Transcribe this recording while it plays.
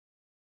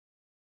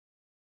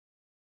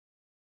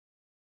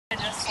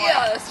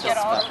just like, get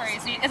all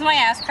crazy. Is my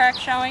ass crack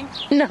showing?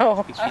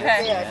 No.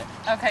 Okay.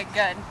 Okay,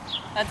 good.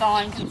 That's all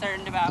I'm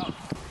concerned about.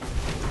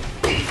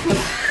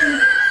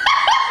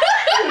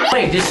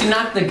 Wait, did she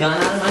knock the gun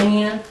out of my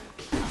hand?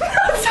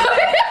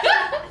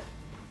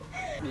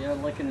 You're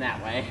looking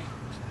that way.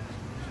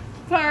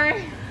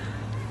 Sorry.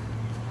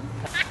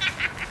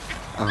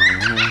 Oh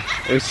man,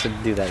 we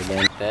should do that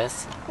again.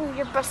 This? Ooh,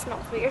 your breath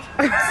smells weird.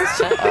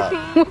 Shut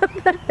up.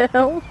 What the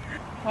hell?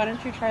 Why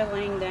don't you try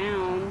laying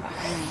down?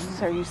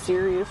 Are you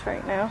serious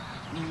right now?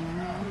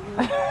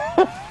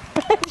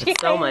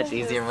 It's so much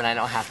easier when I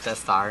don't have to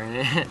star in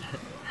it.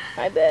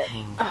 I bet.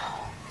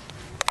 Oh.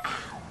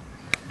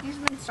 He's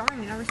been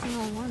starring in every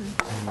single one.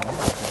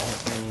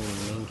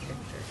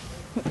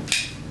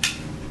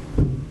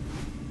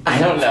 I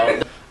don't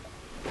know.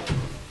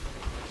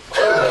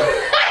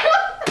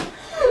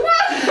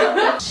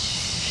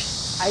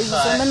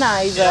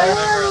 Isomanizer. I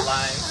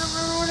don't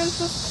remember what it's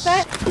supposed to say.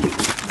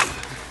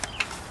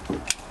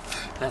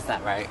 That's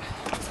not right.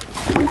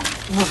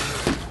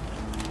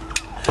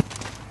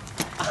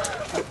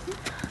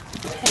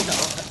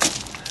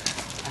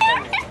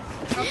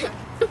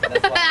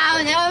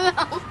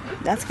 No.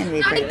 That's gonna be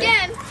Not pretty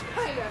again.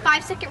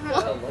 5-second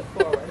rule.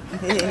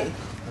 good.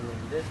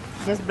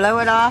 Just blow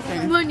it off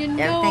and When you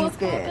know everything's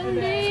good.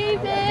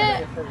 Believe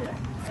it.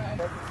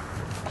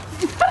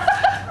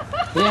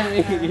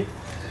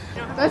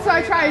 That's what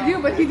I try to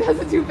do, but he does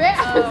it too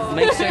fast.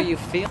 Make sure you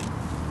feel.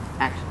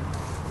 Action.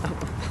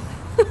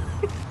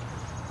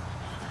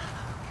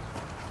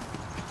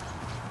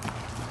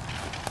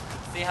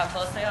 See how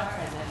close they are,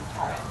 and then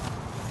try it.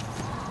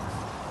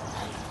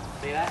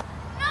 See that?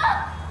 No!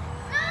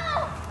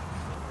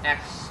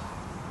 Action.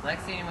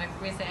 Lexi, wait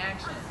for me to say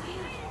action.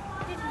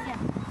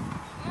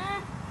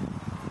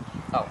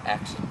 Oh,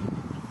 action.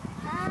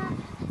 I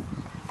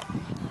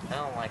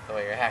don't like the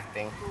way you're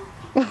acting.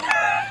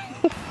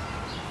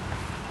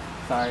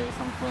 Sorry,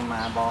 something flew in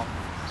my eyeball. Oh,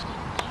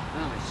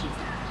 my shoes.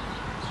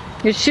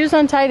 Your shoes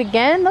untied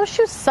again? Those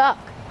shoes suck.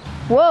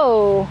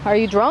 Whoa, are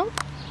you drunk?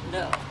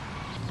 No.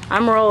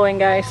 I'm rolling,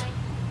 guys.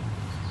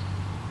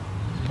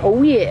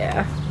 Oh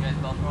yeah. You guys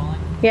both rolling?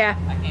 Yeah.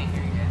 I can't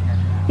hear you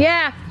guys.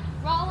 Yeah.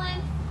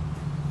 Rolling.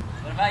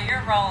 What about your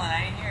rolling?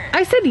 I didn't hear it.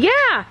 I said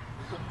yeah.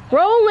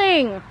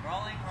 Rolling.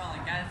 Rolling.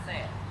 Gotta say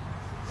it.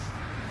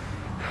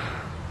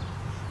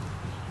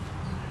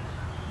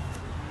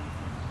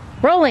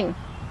 Rolling.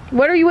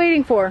 What are you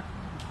waiting for?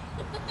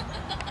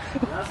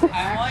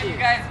 I want you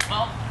guys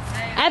both to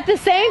say it. At the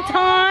same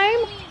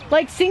time?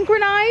 Like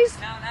synchronized?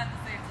 No, not at the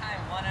same time.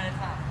 One at a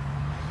time.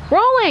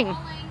 Rolling.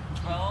 Rolling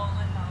on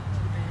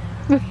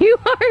the You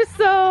are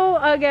so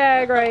a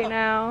gag right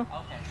now.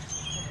 Okay.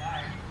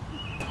 Alright.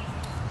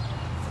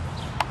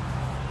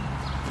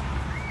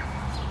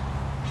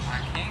 I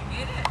can't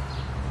get it.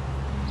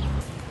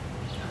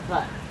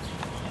 What?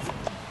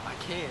 I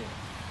can't.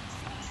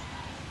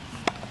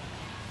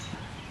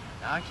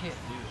 Now I can't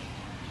do it.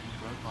 You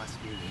broke my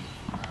spirit.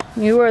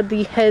 You are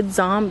the head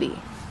zombie.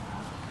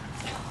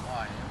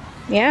 Why?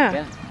 Yeah.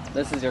 Yeah.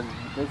 This is your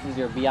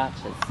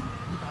biatches.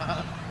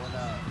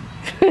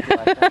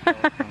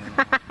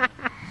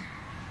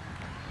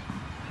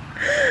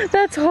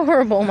 That's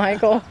horrible,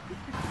 Michael.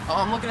 Oh,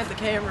 I'm looking at the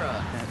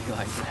camera. You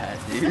like that,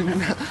 dude?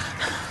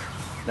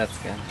 That's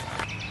good.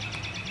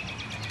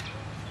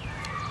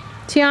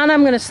 Tiana,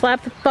 I'm gonna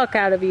slap the fuck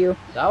out of you.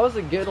 That was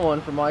a good one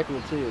for Michael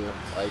too.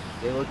 Like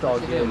they looked all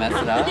good. Mess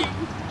it up.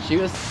 She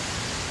was.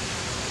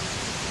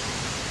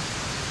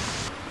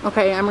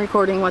 Okay, I'm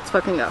recording. Let's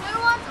fucking go. Who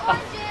wants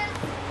oranges?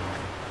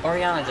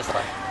 Oriana just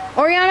left.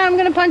 Oriana, I'm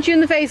gonna punch you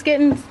in the face.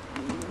 Get in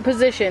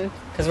position.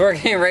 Because we're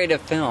getting ready to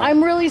film.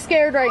 I'm really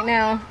scared right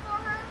now.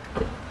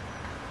 You're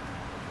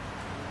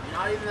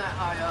not even that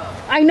high up.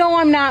 I know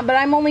I'm not, but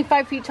I'm only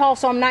 5 feet tall,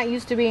 so I'm not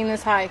used to being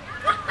this high.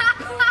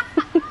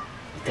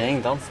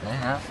 Dang, don't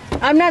snap.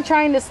 I'm not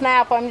trying to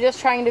snap. I'm just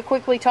trying to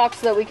quickly talk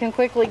so that we can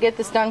quickly get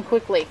this done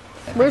quickly.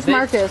 Where's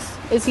Marcus?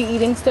 Is he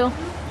eating still?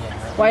 Yeah.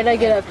 Why did I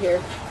get up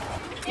here?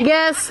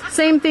 Yes,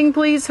 same thing,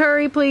 please.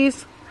 Hurry,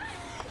 please.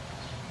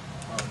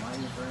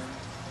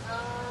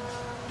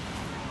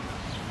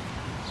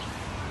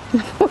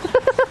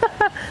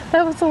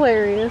 That was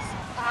hilarious.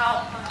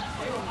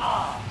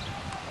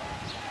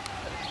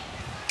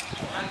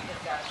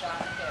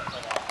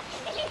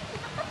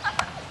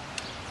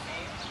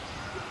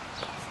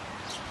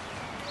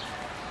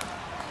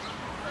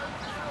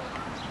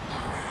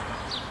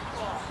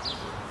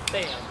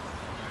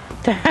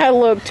 That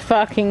looked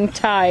fucking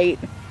tight.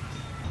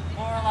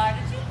 Lorelai,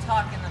 did you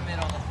talk in the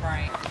middle of the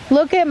frame?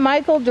 Look at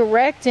Michael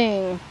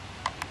directing.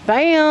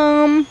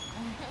 Bam.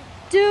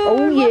 Dude.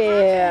 Oh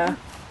yeah.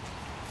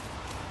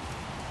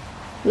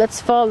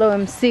 Let's follow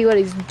him, see what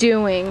he's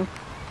doing.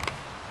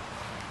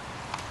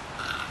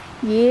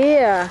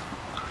 Yeah.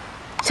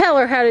 Tell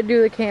her how to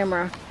do the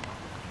camera.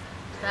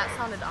 That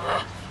sounded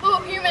odd.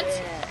 Oh,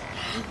 humans.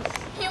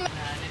 Human.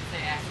 No, I didn't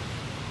say action.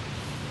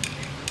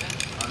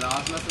 Oh no, I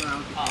was messing around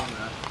with the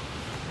camera.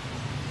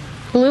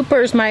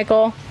 Bloopers,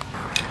 Michael.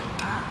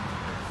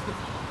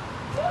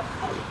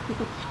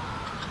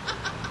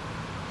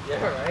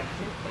 Yeah, right?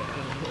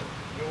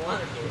 You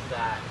wanted to use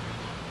that.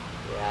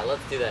 Yeah,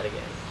 let's do that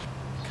again.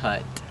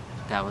 Cut.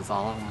 That was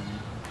all I wanted.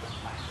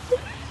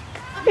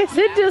 Is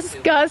it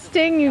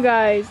disgusting, you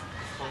guys?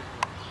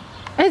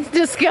 It's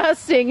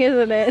disgusting,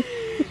 isn't it?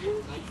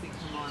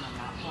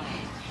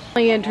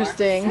 Really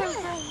interesting.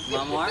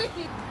 One more?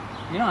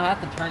 You don't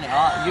have to turn it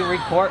off. You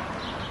record.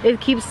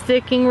 It keeps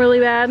sticking really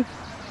bad.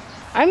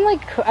 I'm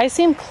like, I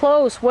seem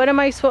close. What am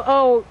I supposed?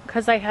 Oh,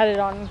 because I had it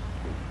on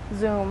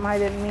Zoom. I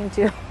didn't mean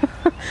to.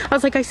 I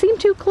was like, I seem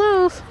too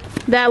close.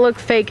 That looked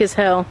fake as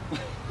hell.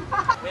 Wait,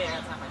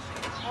 that's not my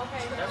shit.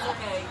 Okay. That's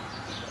okay.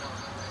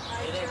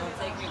 It ain't gonna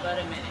take me but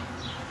a minute.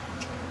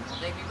 It'll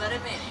take me but a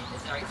minute.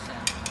 It's already set.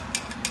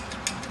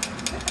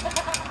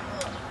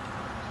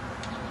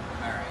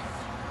 Alright.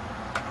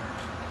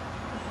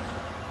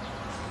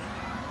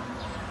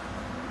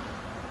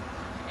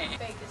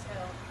 Fake as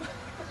hell.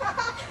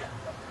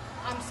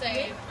 I'm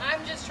saying.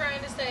 I'm just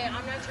trying to say.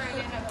 I'm not trying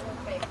to have it look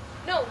fake.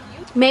 No,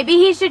 you. Maybe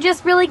he should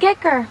just really get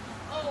her.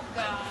 Oh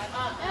God.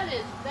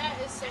 That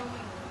is so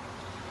mean.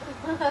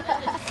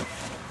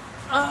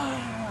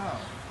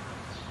 Oh.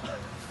 What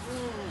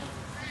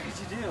did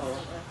you do?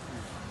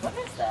 What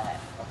is that?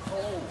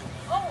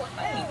 Oh,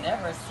 I ain't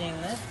never seen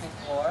this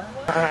before.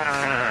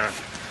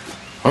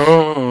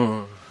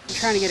 I'm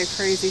trying to get a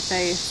crazy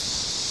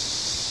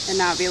face and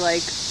not be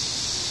like,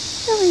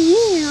 who are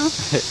you?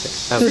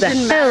 Who the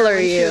hell are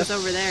She you? was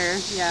over there,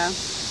 yeah.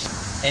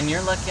 And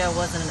you're lucky I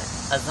wasn't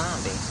a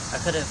zombie. I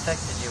could have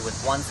infected you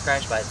with one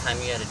scratch by the time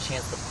you had a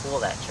chance to pull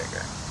that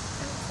trigger.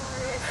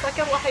 It's like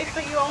a life,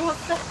 but you almost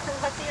said,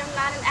 lucky I'm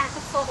not an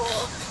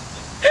asshole.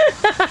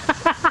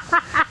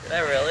 Did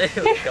I really?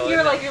 You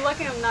were like, you're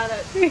lucky I'm not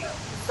a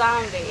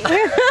zombie.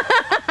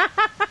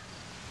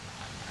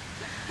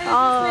 It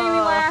just made me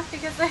laugh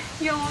because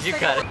you almost Did you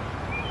said cut it?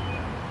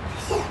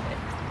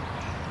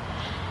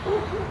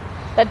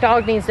 That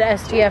dog needs to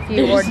STF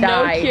you or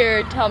die. No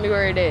cure. Tell me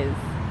where it is.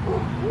 I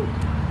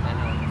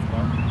know it's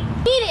fun.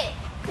 Eat it!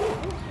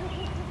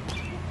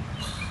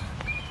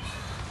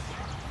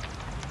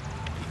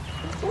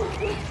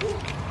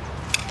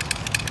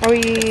 Are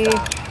we?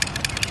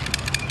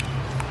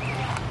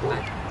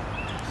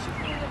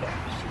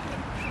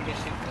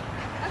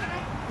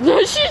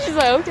 She's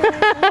like, okay.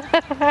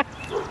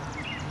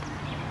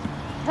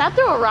 Can I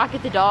throw a rock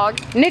at the dog?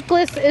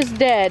 Nicholas is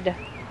dead.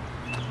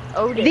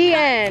 Oh damn. The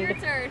end. your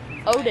turn.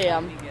 Oh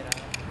damn.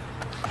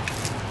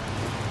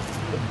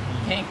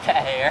 Pink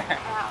that hair.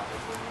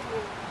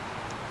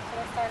 Should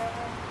I start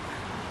over?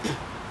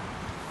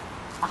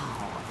 Oh,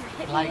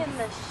 Hit like, me in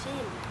the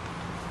shin.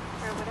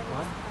 Or whatever.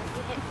 What?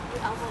 You hit, you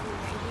elbowed me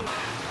right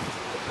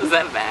here. was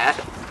that bad?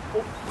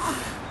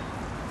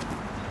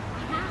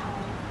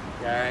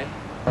 You alright?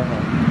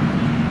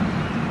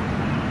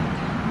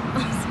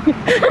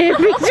 In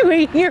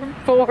between your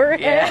forehead.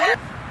 Yeah.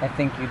 I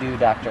think you do,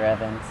 Dr.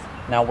 Evans.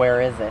 Now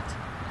where is it?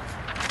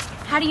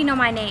 How do you know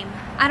my name?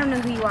 I don't know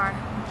who you are.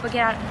 But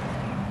get out.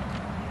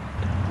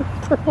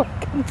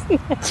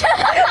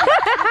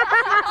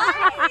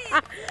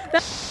 I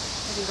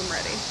think I'm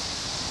ready.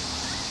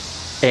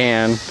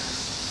 And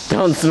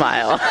don't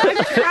smile. I'm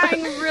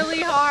trying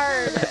really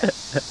hard.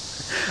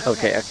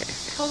 Okay.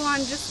 Hold on,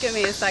 just give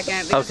me a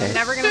second because Okay. I'm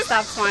never gonna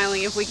stop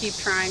smiling if we keep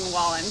trying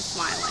while I'm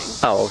smiling.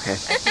 Oh, okay.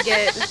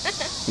 Get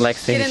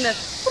Lexi. in the.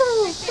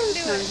 No, I'm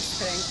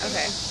just kidding.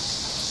 Okay.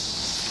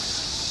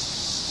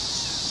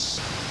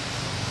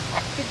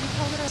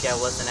 I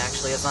wasn't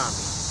actually a zombie.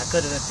 I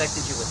could have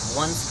infected you with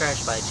one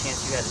scratch by a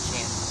chance you had a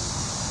chance.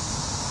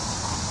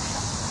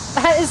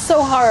 That is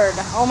so hard.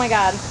 Oh my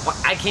God. Well,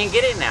 I can't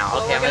get it now.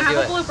 Well, Okay, we're I'm gonna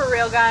gonna have do a it. blooper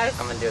reel, guys.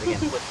 I'm gonna do it again.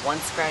 With one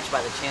scratch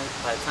by the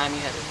time you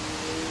had it.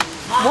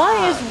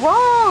 What is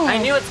wrong? I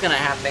knew it's gonna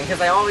happen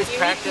because I always Unique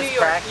practice. New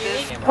York,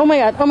 unique. Oh my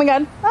God. Oh my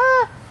God.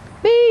 Ah,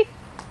 B.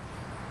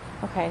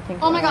 Okay, I think.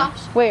 Oh my we're on.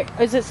 gosh. Wait,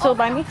 is it still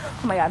by me?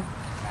 Oh my God.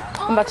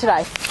 I'm about to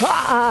die.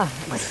 Ah.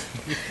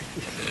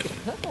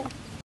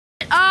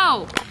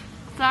 Oh!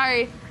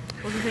 Sorry.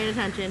 Wasn't paying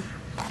attention.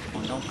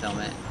 Well, don't film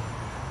it.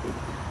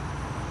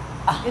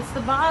 It's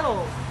the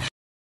bottle.